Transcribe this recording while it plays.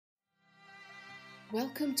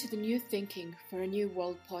Welcome to the New Thinking for a New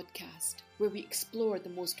World podcast, where we explore the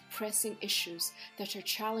most pressing issues that are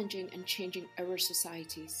challenging and changing our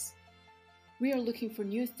societies. We are looking for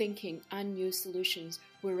new thinking and new solutions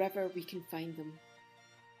wherever we can find them.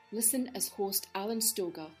 Listen as host Alan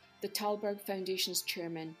Stoga, the Thalberg Foundation's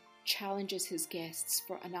chairman, challenges his guests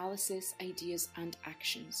for analysis, ideas and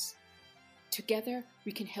actions. Together,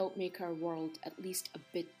 we can help make our world at least a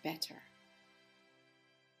bit better.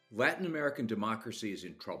 Latin American democracy is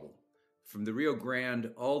in trouble. From the Rio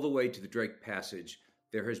Grande all the way to the Drake Passage,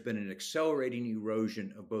 there has been an accelerating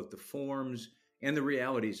erosion of both the forms and the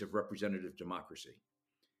realities of representative democracy.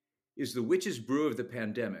 Is the witch's brew of the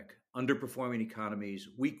pandemic, underperforming economies,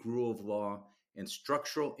 weak rule of law, and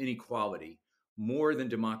structural inequality more than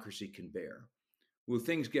democracy can bear? Will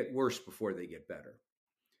things get worse before they get better?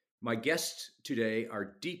 My guests today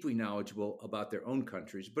are deeply knowledgeable about their own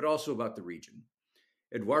countries, but also about the region.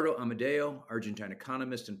 Eduardo Amadeo, Argentine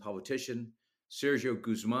economist and politician; Sergio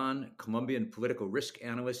Guzman, Colombian political risk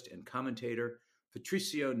analyst and commentator;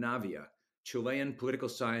 Patricio Navia, Chilean political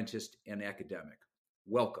scientist and academic.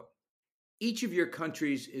 Welcome. Each of your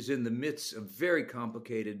countries is in the midst of very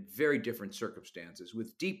complicated, very different circumstances,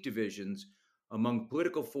 with deep divisions among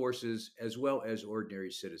political forces as well as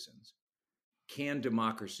ordinary citizens. Can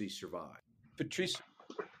democracy survive? Patricio.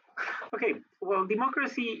 Okay, well,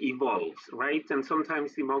 democracy evolves, right? And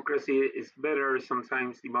sometimes democracy is better,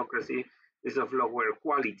 sometimes democracy is of lower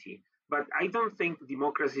quality. But I don't think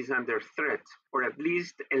democracy is under threat, or at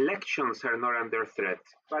least elections are not under threat.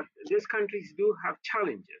 But these countries do have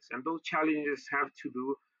challenges, and those challenges have to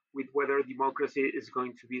do with whether democracy is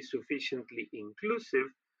going to be sufficiently inclusive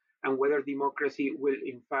and whether democracy will,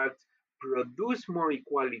 in fact, produce more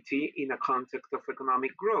equality in a context of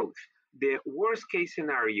economic growth. The worst case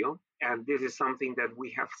scenario, and this is something that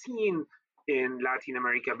we have seen in Latin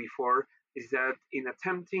America before, is that in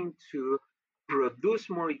attempting to produce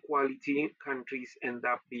more equality, countries end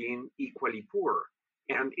up being equally poor.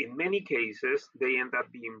 And in many cases, they end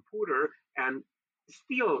up being poorer and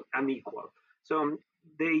still unequal. So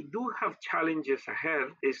they do have challenges ahead.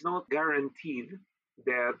 It's not guaranteed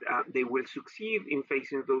that they will succeed in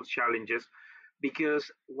facing those challenges,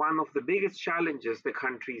 because one of the biggest challenges the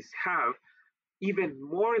countries have, even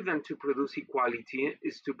more than to produce equality,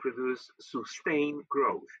 is to produce sustained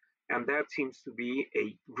growth. And that seems to be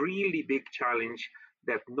a really big challenge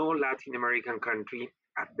that no Latin American country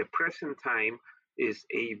at the present time is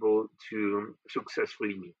able to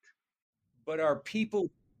successfully meet. But are people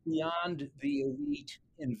beyond the elite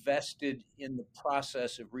invested in the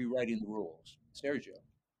process of rewriting the rules? Sergio.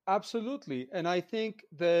 Absolutely. And I think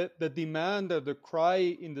the demand or the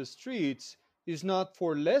cry in the streets is not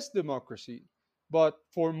for less democracy, but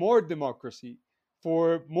for more democracy,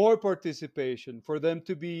 for more participation, for them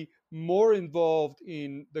to be more involved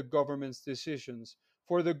in the government's decisions,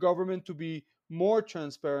 for the government to be more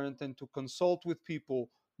transparent and to consult with people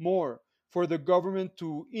more, for the government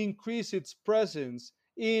to increase its presence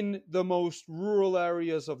in the most rural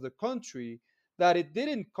areas of the country that it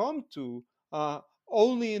didn't come to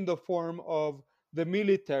only in the form of the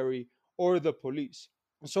military or the police.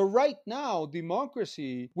 So right now,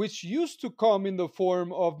 democracy, which used to come in the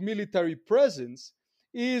form of military presence,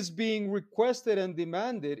 is being requested and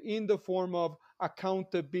demanded in the form of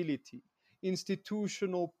accountability,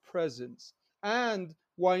 institutional presence, and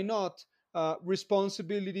why not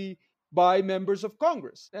responsibility by members of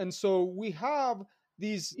Congress. And so we have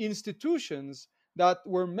these institutions that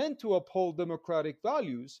were meant to uphold democratic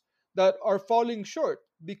values that are falling short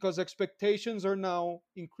because expectations are now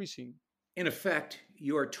increasing. In effect,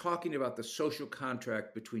 you are talking about the social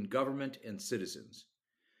contract between government and citizens.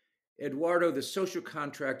 Eduardo, the social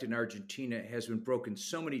contract in Argentina has been broken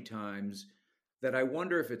so many times that I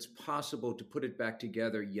wonder if it's possible to put it back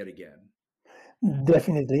together yet again.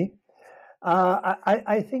 Definitely.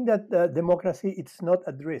 I think that democracy it's not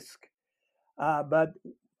at risk. But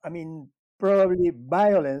I mean, probably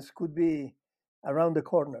violence could be around the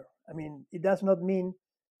corner. I mean, it does not mean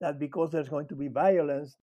that because there's going to be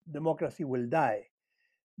violence, democracy will die.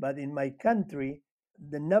 But in my country,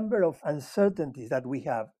 the number of uncertainties that we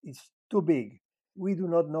have is too big. We do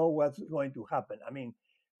not know what's going to happen. I mean,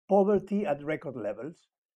 poverty at record levels,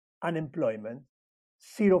 unemployment,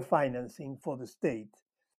 zero financing for the state,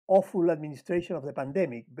 awful administration of the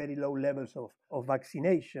pandemic, very low levels of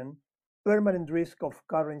vaccination, permanent risk of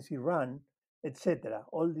currency run, etc.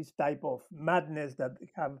 All this type of madness that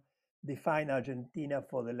have defined Argentina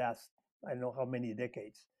for the last, I don't know how many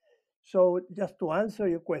decades. So just to answer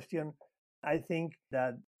your question, I think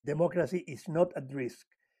that democracy is not at risk,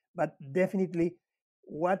 but definitely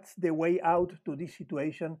what's the way out to this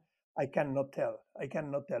situation? I cannot tell. I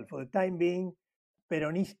cannot tell. For the time being,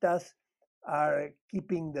 Peronistas are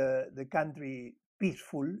keeping the country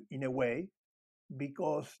peaceful in a way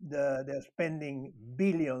because they're spending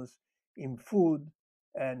billions in food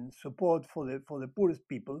and support for the poorest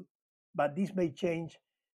people. But this may change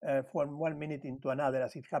from one minute into another,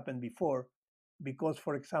 as it happened before, because,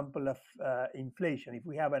 for example, of inflation. If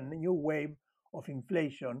we have a new wave of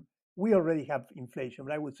inflation, we already have inflation,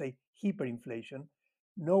 but I would say hyperinflation.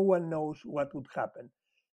 No one knows what would happen.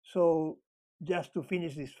 So, just to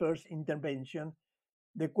finish this first intervention,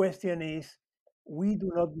 the question is, we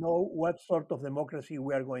do not know what sort of democracy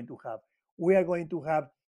we are going to have. We are going to have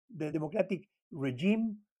the democratic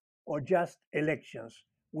regime or just elections.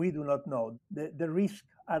 We do not know. The risk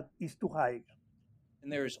is too high.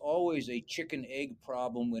 And there is always a chicken egg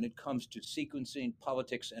problem when it comes to sequencing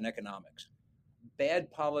politics and economics.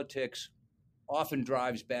 Bad politics often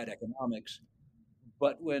drives bad economics,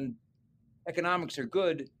 but when economics are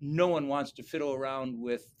good, no one wants to fiddle around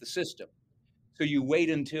with the system. So you wait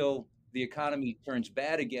until the economy turns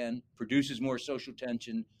bad again, produces more social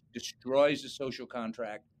tension, destroys the social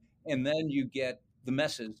contract, and then you get the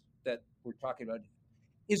messes that we're talking about.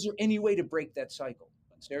 Is there any way to break that cycle,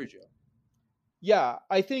 Sergio? Yeah,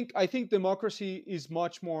 I think democracy is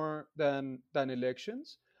much more than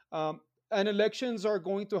elections. Um, and elections are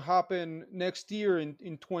going to happen next year in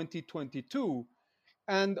 2022.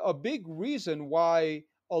 And a big reason why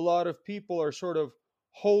a lot of people are sort of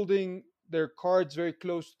holding their cards very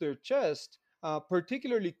close to their chest,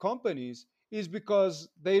 particularly companies, is because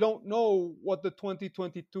they don't know what the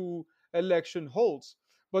 2022 election holds.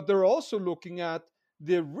 But they're also looking at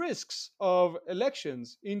the risks of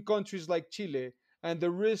elections in countries like Chile and the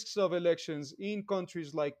risks of elections in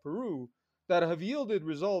countries like Peru that have yielded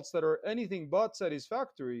results that are anything but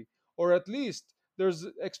satisfactory, or at least there's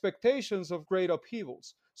expectations of great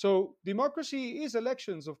upheavals. So democracy is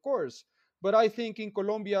elections, of course, but I think in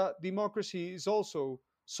Colombia, democracy is also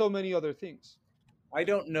so many other things. I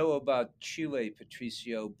don't know about Chile,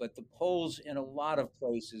 Patricio, but the polls in a lot of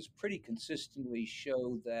places pretty consistently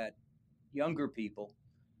show that younger people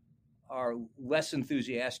are less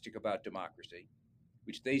enthusiastic about democracy,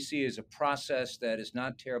 which they see as a process that is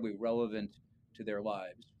not terribly relevant to their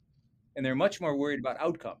lives. And they're much more worried about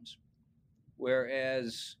outcomes,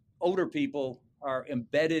 whereas older people are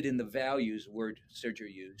embedded in the values, word Sergio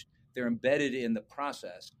used, they're embedded in the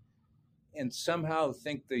process and somehow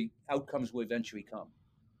think the outcomes will eventually come.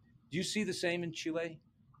 Do you see the same in Chile?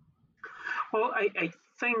 Well, I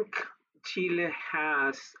think Chile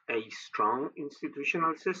has a strong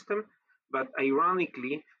institutional system, but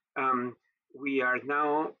ironically, we are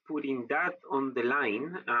now putting that on the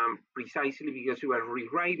line precisely because we are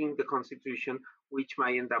rewriting the constitution, which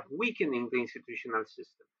might end up weakening the institutional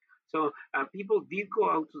system. So people did go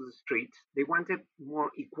out to the streets. They wanted more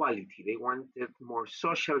equality. They wanted more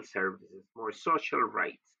social services, more social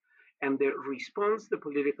rights. And the response the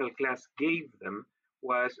political class gave them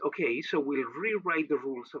was okay, so we'll rewrite the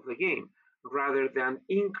rules of the game rather than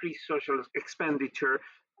increase social expenditure,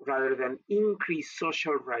 rather than increase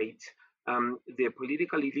social rights. The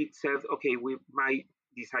political elite said, okay, we might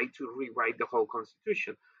decide to rewrite the whole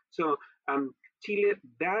constitution. So Chile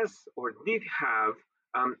does or did have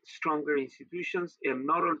stronger institutions, and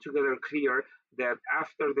not altogether clear that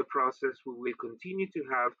after the process we will continue to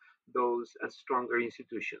have those stronger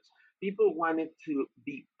institutions. People wanted to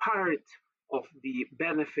be part of the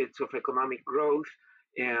benefits of economic growth,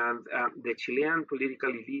 and the Chilean political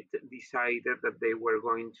elite decided that they were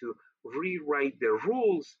going to rewrite the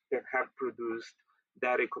rules that have produced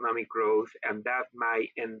that economic growth, and that might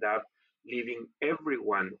end up leaving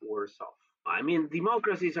everyone worse off. I mean,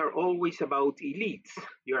 democracies are always about elites.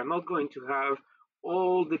 You are not going to have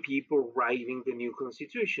all the people writing the new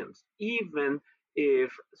constitutions, even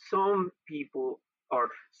if some people or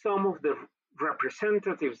some of the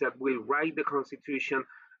representatives that will write the constitution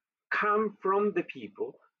come from the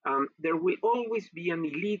people. There will always be an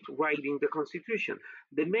elite writing the constitution.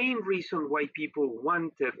 The main reason why people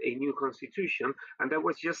wanted a new constitution, and that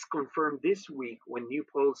was just confirmed this week when new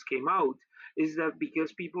polls came out, is that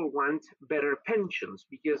because people want better pensions,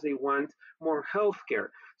 because they want more healthcare.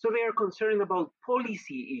 So they are concerned about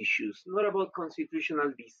policy issues, not about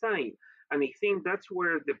constitutional design. And I think that's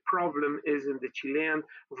where the problem is in the Chilean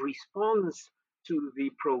response to the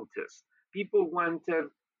protest. People wanted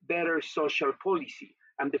better social policy.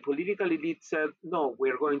 And the political elite said, no,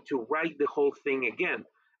 we're going to write the whole thing again.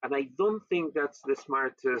 And I don't think that's the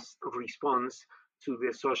smartest response to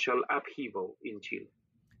the social upheaval in Chile.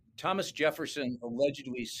 Thomas Jefferson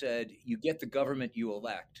allegedly said, "You get the government you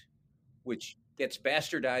elect," which gets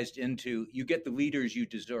bastardized into you get the leaders you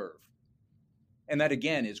deserve. And that,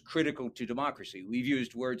 again, is critical to democracy. We've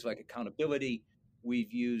used words like accountability.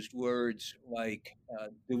 We've used words like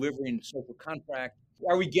delivering social contract.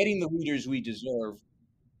 Are we getting the leaders we deserve?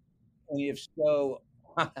 And if so,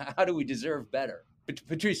 how do we deserve better?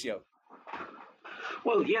 Patricio.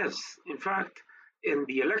 Well, yes. In fact, in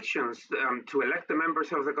the elections to elect the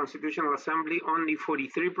members of the Constitutional Assembly, only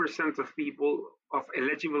 43% of people, of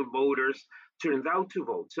eligible voters, turned out to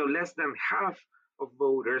vote. So less than half of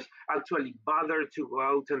voters actually bothered to go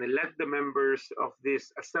out and elect the members of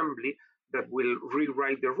this assembly that will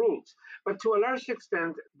rewrite the rules. But to a large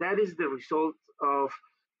extent, that is the result of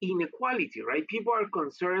inequality, right? People are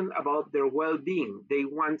concerned about their well being, they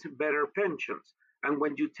want better pensions. And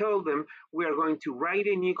when you tell them we are going to write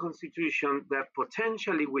a new constitution that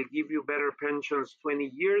potentially will give you better pensions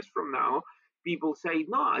 20 years from now, people say,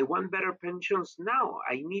 no, I want better pensions now.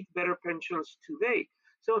 I need better pensions today.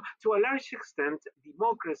 So, to a large extent,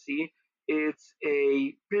 democracy is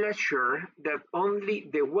a pleasure that only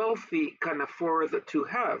the wealthy can afford to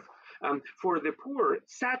have. For the poor,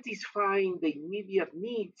 satisfying the immediate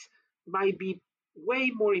needs might be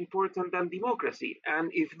way more important than democracy.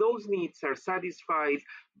 And if those needs are satisfied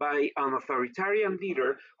by an authoritarian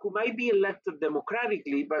leader who might be elected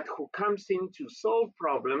democratically, but who comes in to solve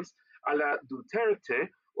problems, a la Duterte,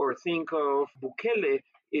 or think of Bukele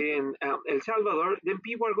in El Salvador, then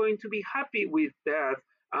people are going to be happy with that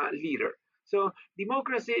leader. So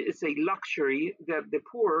democracy is a luxury that the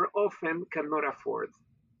poor often cannot afford.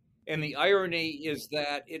 And the irony is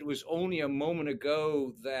that it was only a moment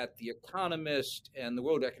ago that the Economist and the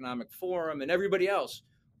World Economic Forum and everybody else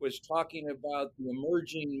was talking about the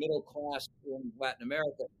emerging middle class in Latin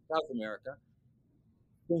America, South America,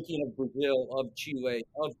 thinking of Brazil, of Chile,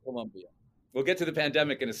 of Colombia. We'll get to the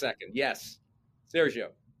pandemic in a second. Yes. Sergio.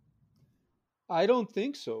 I don't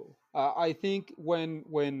think so. I think when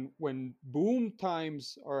boom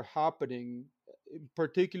times are happening, in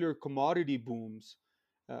particular commodity booms,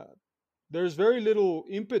 uh, there's very little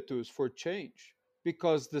impetus for change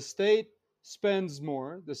because the state spends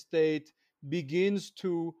more, the state begins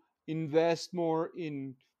to invest more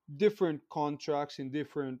in different contracts, in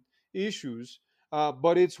different issues.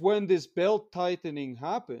 But it's when this belt tightening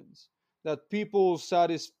happens that people's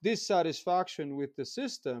dissatisfaction with the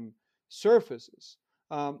system surfaces.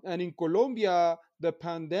 And in Colombia, the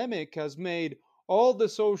pandemic has made all the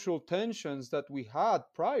social tensions that we had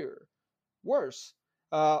prior worse.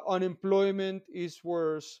 Unemployment is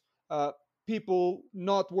worse. People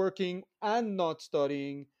not working and not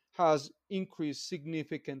studying has increased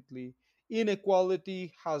significantly.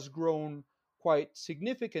 Inequality has grown quite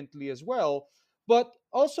significantly as well. But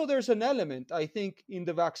also, there's an element, I think, in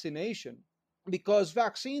the vaccination because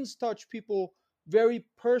vaccines touch people very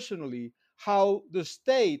personally, how the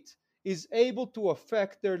state is able to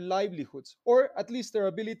affect their livelihoods or at least their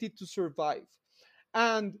ability to survive.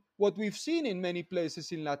 And what we've seen in many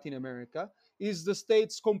places in Latin America is the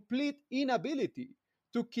state's complete inability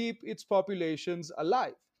to keep its populations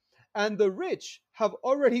alive. And the rich have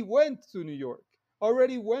already went to New York,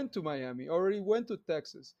 already went to Miami, already went to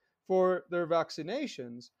Texas for their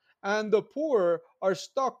vaccinations, and the poor are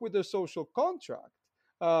stuck with a social contract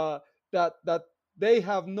that they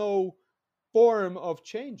have no form of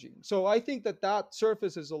changing. So I think that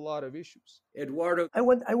surfaces a lot of issues. Eduardo. I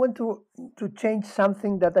want to change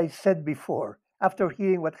something that I said before after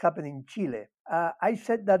hearing what happened in Chile. I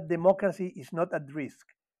said that democracy is not at risk.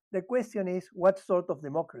 The question is, what sort of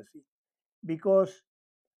democracy? Because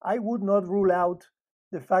I would not rule out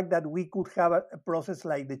the fact that we could have a process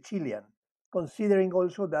like the Chilean, considering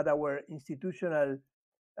also that uh,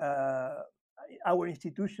 our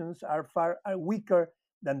institutions are weaker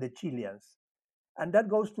than the Chileans. And that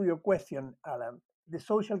goes to your question, Alan. The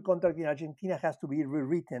social contract in Argentina has to be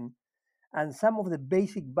rewritten, and some of the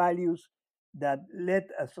basic values that let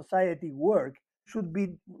a society work should be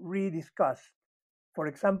rediscussed. For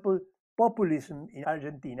example, populism in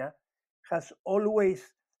Argentina has always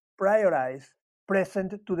prioritized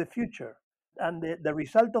present to the future. And the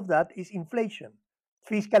result of that is inflation.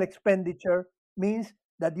 Fiscal expenditure means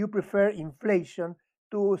that you prefer inflation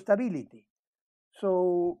to stability.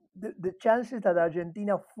 So the chances that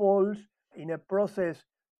Argentina falls in a process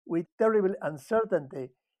with terrible uncertainty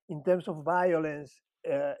in terms of violence,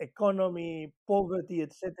 economy, poverty,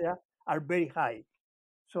 etc., are very high.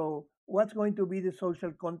 So what's going to be the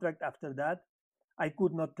social contract after that? I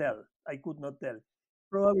could not tell. I could not tell.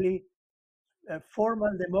 Probably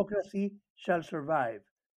formal democracy shall survive,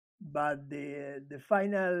 but the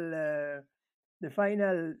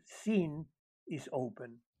final scene is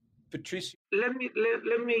open. Patricio. Let me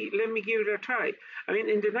give it a try. I mean,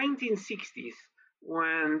 in the 1960s,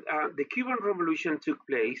 when the Cuban Revolution took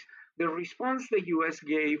place, the response the U.S.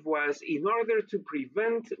 gave was, in order to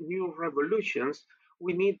prevent new revolutions,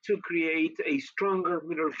 we need to create a stronger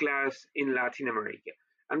middle class in Latin America.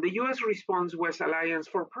 And the US response was Alliance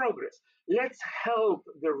for Progress. Let's help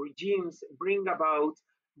the regimes bring about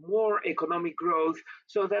more economic growth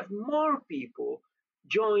so that more people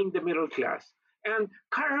join the middle class. And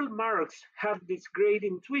Karl Marx had this great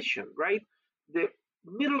intuition, right? The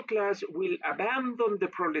middle class will abandon the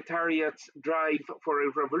proletariat's drive for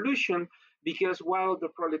a revolution because while the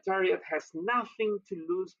proletariat has nothing to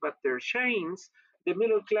lose but their chains, the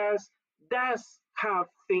middle class does have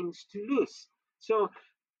things to lose. So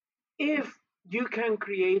if you can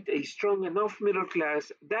create a strong enough middle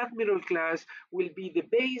class, that middle class will be the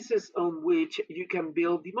basis on which you can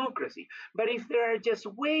build democracy. But if there are just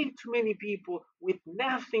way too many people with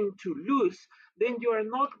nothing to lose, then you are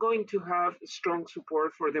not going to have strong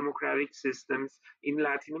support for democratic systems in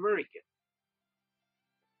Latin America.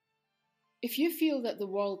 If you feel that the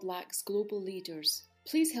world lacks global leaders,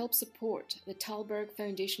 please help support the Thalberg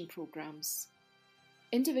Foundation programs.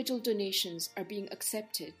 Individual donations are being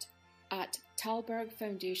accepted at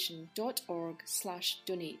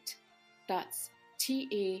thalbergfoundation.org/donate. That's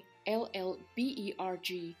TALLBERG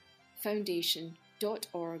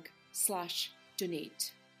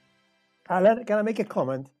foundation.org/donate. Can I make a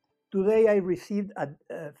comment? Today I received a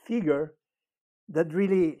figure that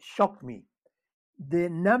really shocked me. The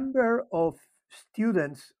number of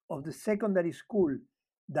students of the secondary school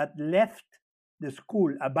that left the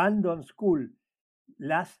school, abandoned school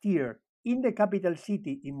last year in the capital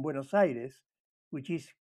city in Buenos Aires, which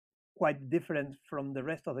is quite different from the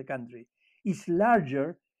rest of the country, is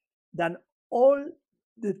larger than all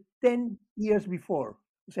the 10 years before.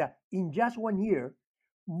 So in just 1 year,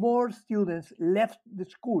 more students left the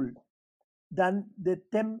school than the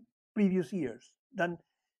 10 previous years.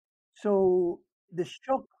 So the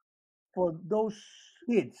shock for those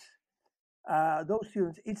kids, those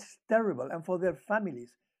students, it's terrible, and for their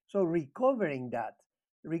families. So recovering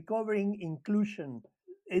inclusion,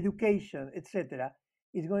 education, etc.,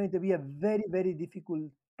 is going to be a very, very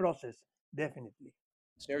difficult process, definitely.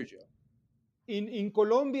 Sergio. In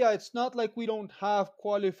Colombia, it's not like we don't have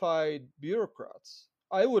qualified bureaucrats.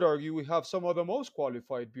 I would argue we have some of the most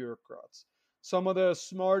qualified bureaucrats, some of the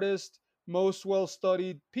smartest, most well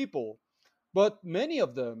studied people. But many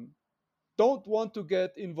of them don't want to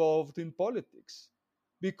get involved in politics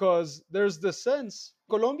because there's the sense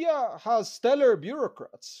Colombia has stellar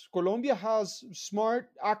bureaucrats. Colombia has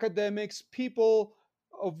smart academics, people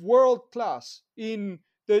of world class in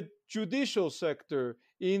the judicial sector,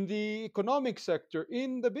 in the economic sector,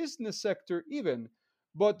 in the business sector, even.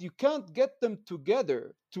 But you can't get them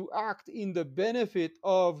together to act in the benefit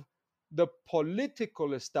of the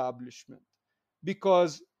political establishment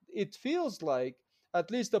because it feels like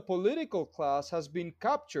at least the political class has been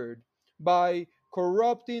captured by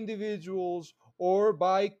corrupt individuals or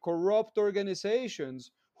by corrupt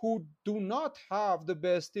organizations who do not have the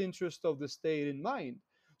best interest of the state in mind.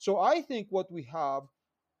 So I think what we have,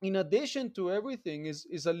 in addition to everything,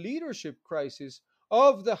 is a leadership crisis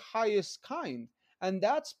of the highest kind. And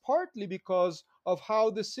that's partly because of how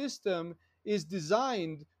the system is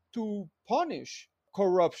designed to punish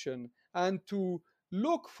corruption and to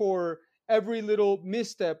look for every little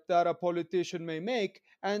misstep that a politician may make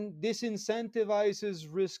and disincentivizes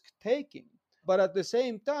risk taking. But at the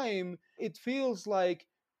same time, it feels like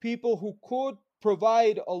people who could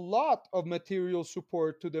provide a lot of material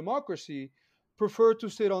support to democracy prefer to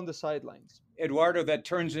sit on the sidelines. Eduardo, that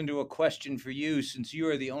turns into a question for you since you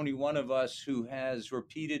are the only one of us who has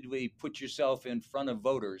repeatedly put yourself in front of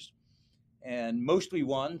voters and mostly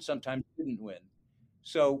won, sometimes didn't win.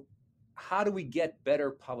 So, how do we get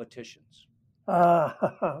better politicians?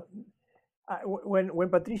 When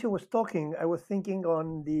Patricio was talking, I was thinking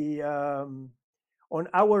on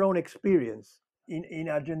our own experience in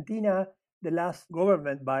Argentina. The last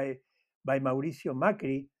government by Mauricio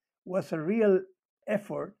Macri was a real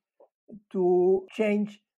effort to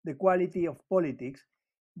change the quality of politics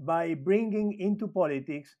by bringing into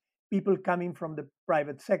politics people coming from the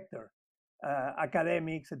private sector,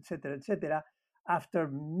 academics, etc., after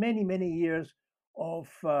many years of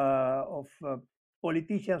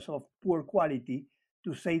politicians of poor quality,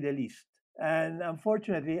 to say the least. And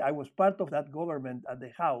unfortunately, I was part of that government at the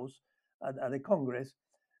House, at the Congress.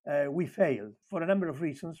 We failed for a number of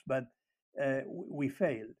reasons, but we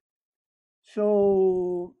failed.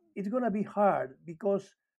 So it's going to be hard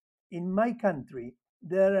because in my country,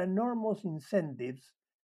 there are enormous incentives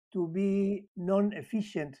to be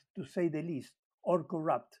non-efficient, to say the least, or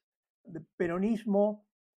corrupt. The Peronismo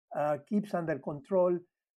keeps under control,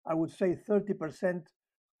 I would say, 30%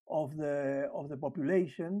 of the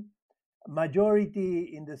population,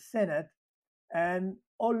 majority in the Senate, and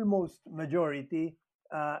almost majority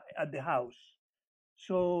at the House.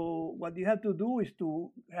 So what you have to do is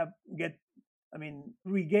to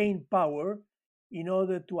regain power in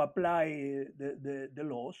order to apply the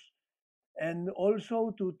laws, and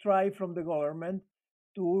also to try from the government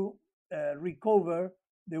to recover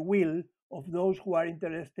the will of those who are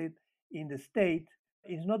interested in the state.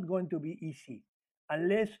 Is not going to be easy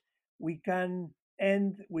unless we can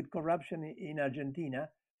end with corruption in Argentina.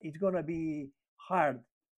 It's going to be hard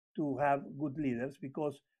to have good leaders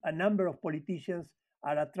because a number of politicians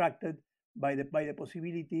are attracted by the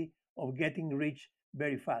possibility of getting rich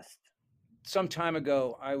very fast. Some time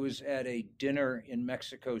ago, I was at a dinner in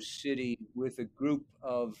Mexico City with a group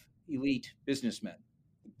of elite businessmen,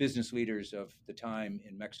 business leaders of the time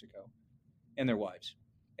in Mexico, and their wives.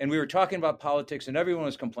 And we were talking about politics, and everyone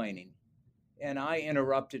was complaining. And I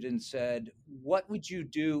interrupted and said, "What would you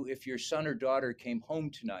do if your son or daughter came home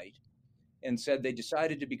tonight and said they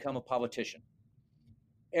decided to become a politician?"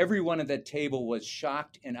 Everyone at that table was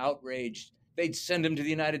shocked and outraged. They'd send them to the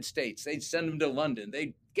United States. They'd send them to London.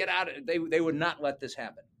 They'd get out. They would not let this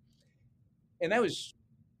happen. And that was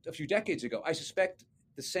a few decades ago. I suspect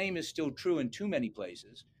the same is still true in too many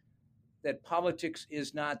places, that politics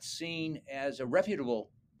is not seen as a reputable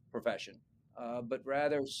profession, but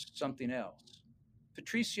rather something else.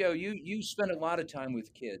 Patricio, you spend a lot of time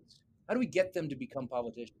with kids. How do we get them to become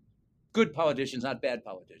politicians? Good politicians, not bad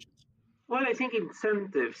politicians. Well, I think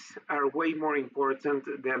incentives are way more important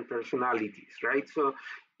than personalities, right? So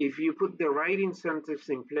if you put the right incentives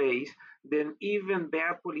in place, then even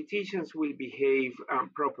bad politicians will behave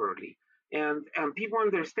properly. And people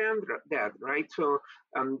understand that, right? So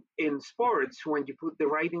in sports, when you put the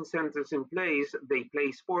right incentives in place, they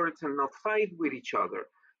play sports and not fight with each other.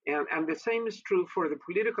 And the same is true for the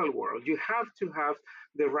political world. You have to have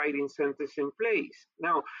the right incentives in place.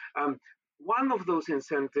 Now, one of those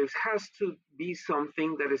incentives has to be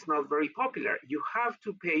something that is not very popular. You have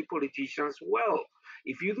to pay politicians well.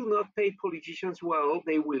 If you do not pay politicians well,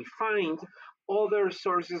 they will find other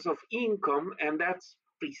sources of income, and that's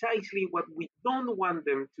precisely what we don't want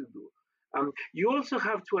them to do. You also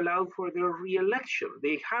have to allow for their re-election.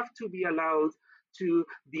 They have to be allowed to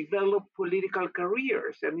develop political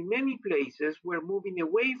careers. And in many places, we're moving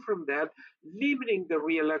away from that, limiting the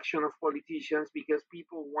re-election of politicians because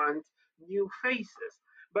people want new faces.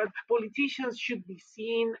 But politicians should be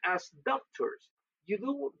seen as doctors. You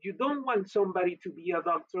don't want somebody to be a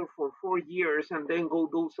doctor for 4 years and then go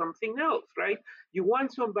do something else, right? You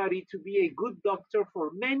want somebody to be a good doctor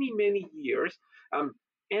for many, many years.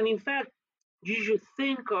 And in fact, you should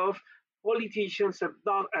think of politicians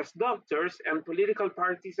as doctors and political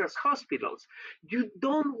parties as hospitals. You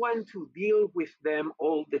don't want to deal with them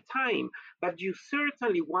all the time, but you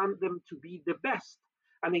certainly want them to be the best.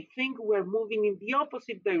 And I think we're moving in the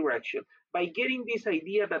opposite direction by getting this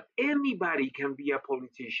idea that anybody can be a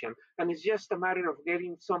politician. And it's just a matter of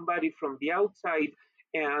getting somebody from the outside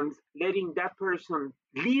and letting that person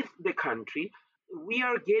lead the country. We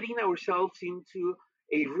are getting ourselves into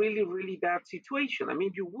a really, really bad situation. I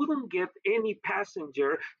mean, you wouldn't get any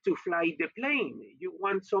passenger to fly the plane. You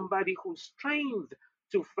want somebody who's trained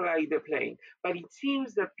to fly the plane. But it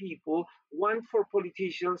seems that people want for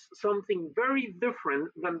politicians something very different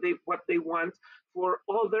than what they want for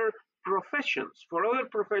other professions. For other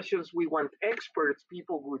professions, we want experts,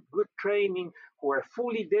 people with good training, who are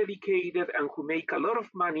fully dedicated and who make a lot of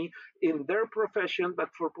money in their profession. But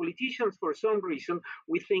for politicians, for some reason,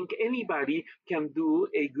 we think anybody can do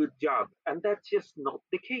a good job. And that's just not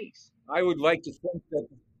the case. I would like to think that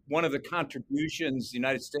one of the contributions the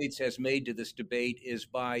United States has made to this debate is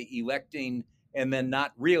by electing and then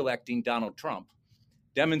not re-electing Donald Trump,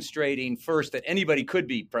 demonstrating first that anybody could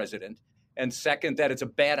be president, and second, that it's a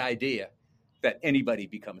bad idea that anybody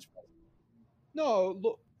becomes president. No,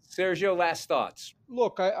 look, Sergio, last thoughts.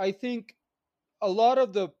 Look, I think a lot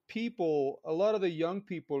of the people, a lot of the young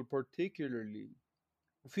people particularly,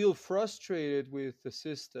 feel frustrated with the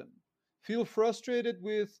system, feel frustrated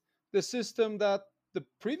with the system that the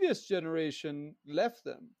previous generation left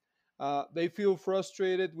them. They feel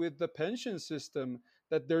frustrated with the pension system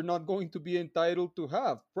that they're not going to be entitled to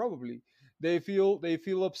have, probably. They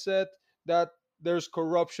feel upset that there's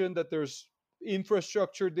corruption, that there's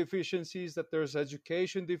infrastructure deficiencies, that there's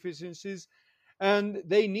education deficiencies, and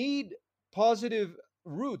they need positive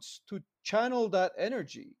roots to channel that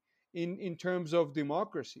energy in terms of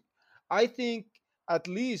democracy. I think at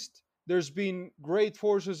least there's been great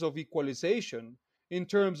forces of equalization in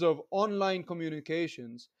terms of online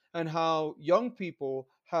communications and how young people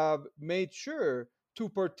have made sure to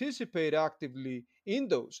participate actively in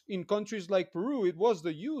those. In countries like Peru, it was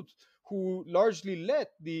the youth who largely led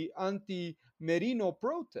the anti Merino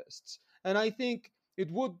protests. And I think it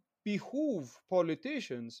would behoove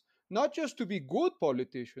politicians not just to be good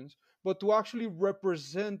politicians, but to actually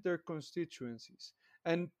represent their constituencies,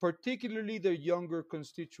 and particularly their younger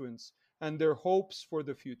constituents and their hopes for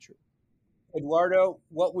the future. Eduardo,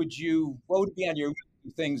 what would be on your list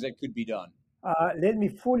of things that could be done? Let me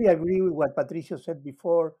fully agree with what Patricio said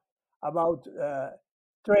before about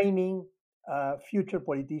training future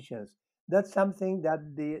politicians. That's something that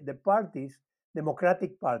the parties,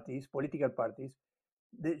 democratic parties, political parties,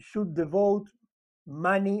 they should devote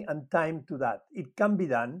money and time to that. It can be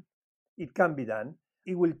done. It can be done.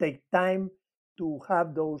 It will take time to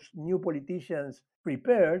have those new politicians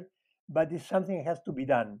prepared, but it's something that has to be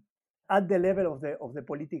done at the level of the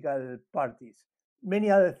political parties.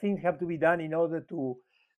 Many other things have to be done in order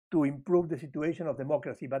to improve the situation of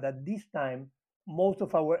democracy. But at this time, most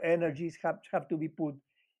of our energies have to be put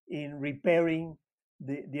in repairing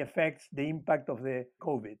the effects, the impact of the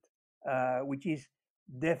COVID, which is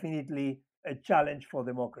definitely a challenge for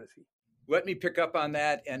democracy. Let me pick up on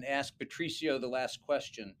that and ask Patricio the last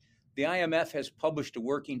question. The IMF has published a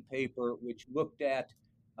working paper which looked at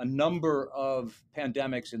a number of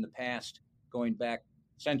pandemics in the past, going back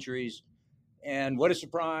centuries. And what a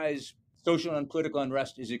surprise, social and political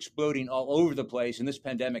unrest is exploding all over the place, and this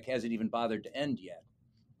pandemic hasn't even bothered to end yet.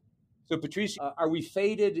 So, Patricio, are we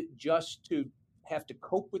fated just to have to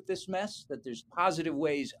cope with this mess, that there's positive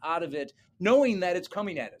ways out of it, knowing that it's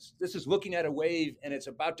coming at us? This is looking at a wave and it's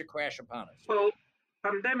about to crash upon us. Well,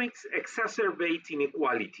 pandemics exacerbate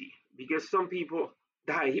inequality because some people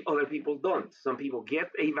die, other people don't. Some people get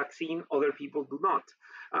a vaccine, other people do not.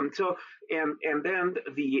 And then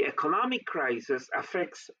the economic crisis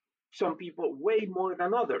affects some people way more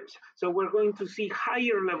than others. So we're going to see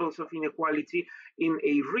higher levels of inequality in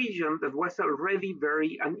a region that was already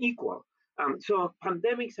very unequal. So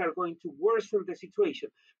pandemics are going to worsen the situation,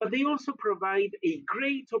 but they also provide a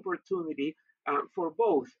great opportunity for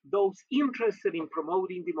both those interested in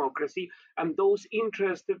promoting democracy and those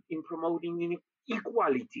interested in promoting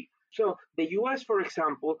equality. So the US, for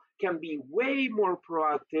example, can be way more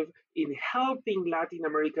proactive in helping Latin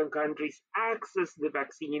American countries access the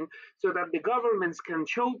vaccine so that the governments can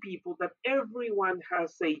show people that everyone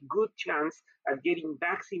has a good chance at getting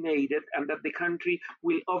vaccinated and that the country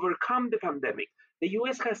will overcome the pandemic. The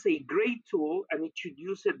US has a great tool and it should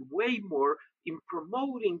use it way more in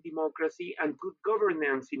promoting democracy and good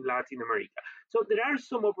governance in Latin America. So there are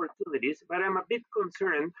some opportunities, but I'm a bit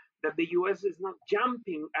concerned that the US is not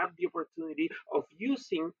jumping at the opportunity of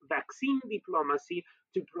using vaccine diplomacy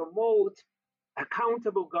to promote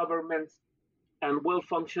accountable governments and well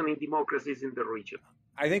functioning democracies in the region.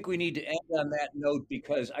 I think we need to end on that note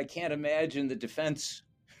because I can't imagine the defense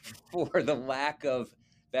for the lack of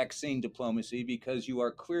vaccine diplomacy, because you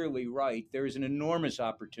are clearly right. There is an enormous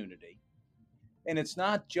opportunity. And it's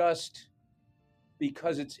not just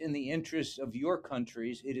because it's in the interest of your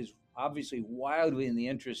countries, it is obviously wildly in the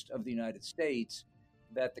interest of the United States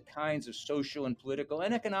that the kinds of social and political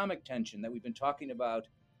and economic tension that we've been talking about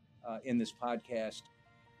in this podcast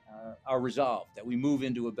are resolved, that we move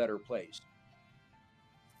into a better place.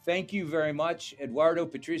 Thank you very much, Eduardo,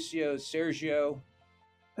 Patricio, Sergio.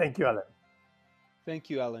 Thank you, Alan.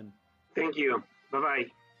 Thank you, Alan. Thank you.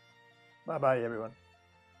 Bye-bye. Bye-bye, everyone.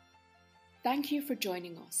 Thank you for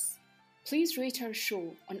joining us. Please rate our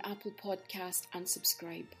show on Apple Podcast and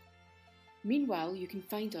subscribe. Meanwhile, you can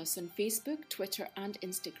find us on Facebook, Twitter, and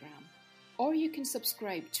Instagram, or you can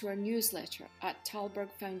subscribe to our newsletter at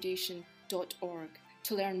tallbergfoundation.org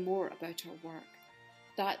to learn more about our work.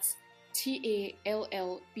 That's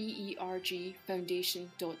TALLBERG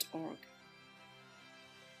foundation.org.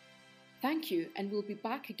 Thank you, and we'll be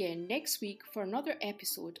back again next week for another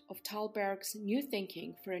episode of Tallberg's New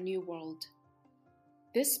Thinking for a New World.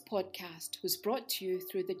 This podcast was brought to you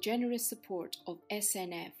through the generous support of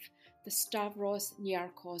SNF, the Stavros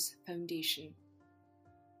Niarchos Foundation.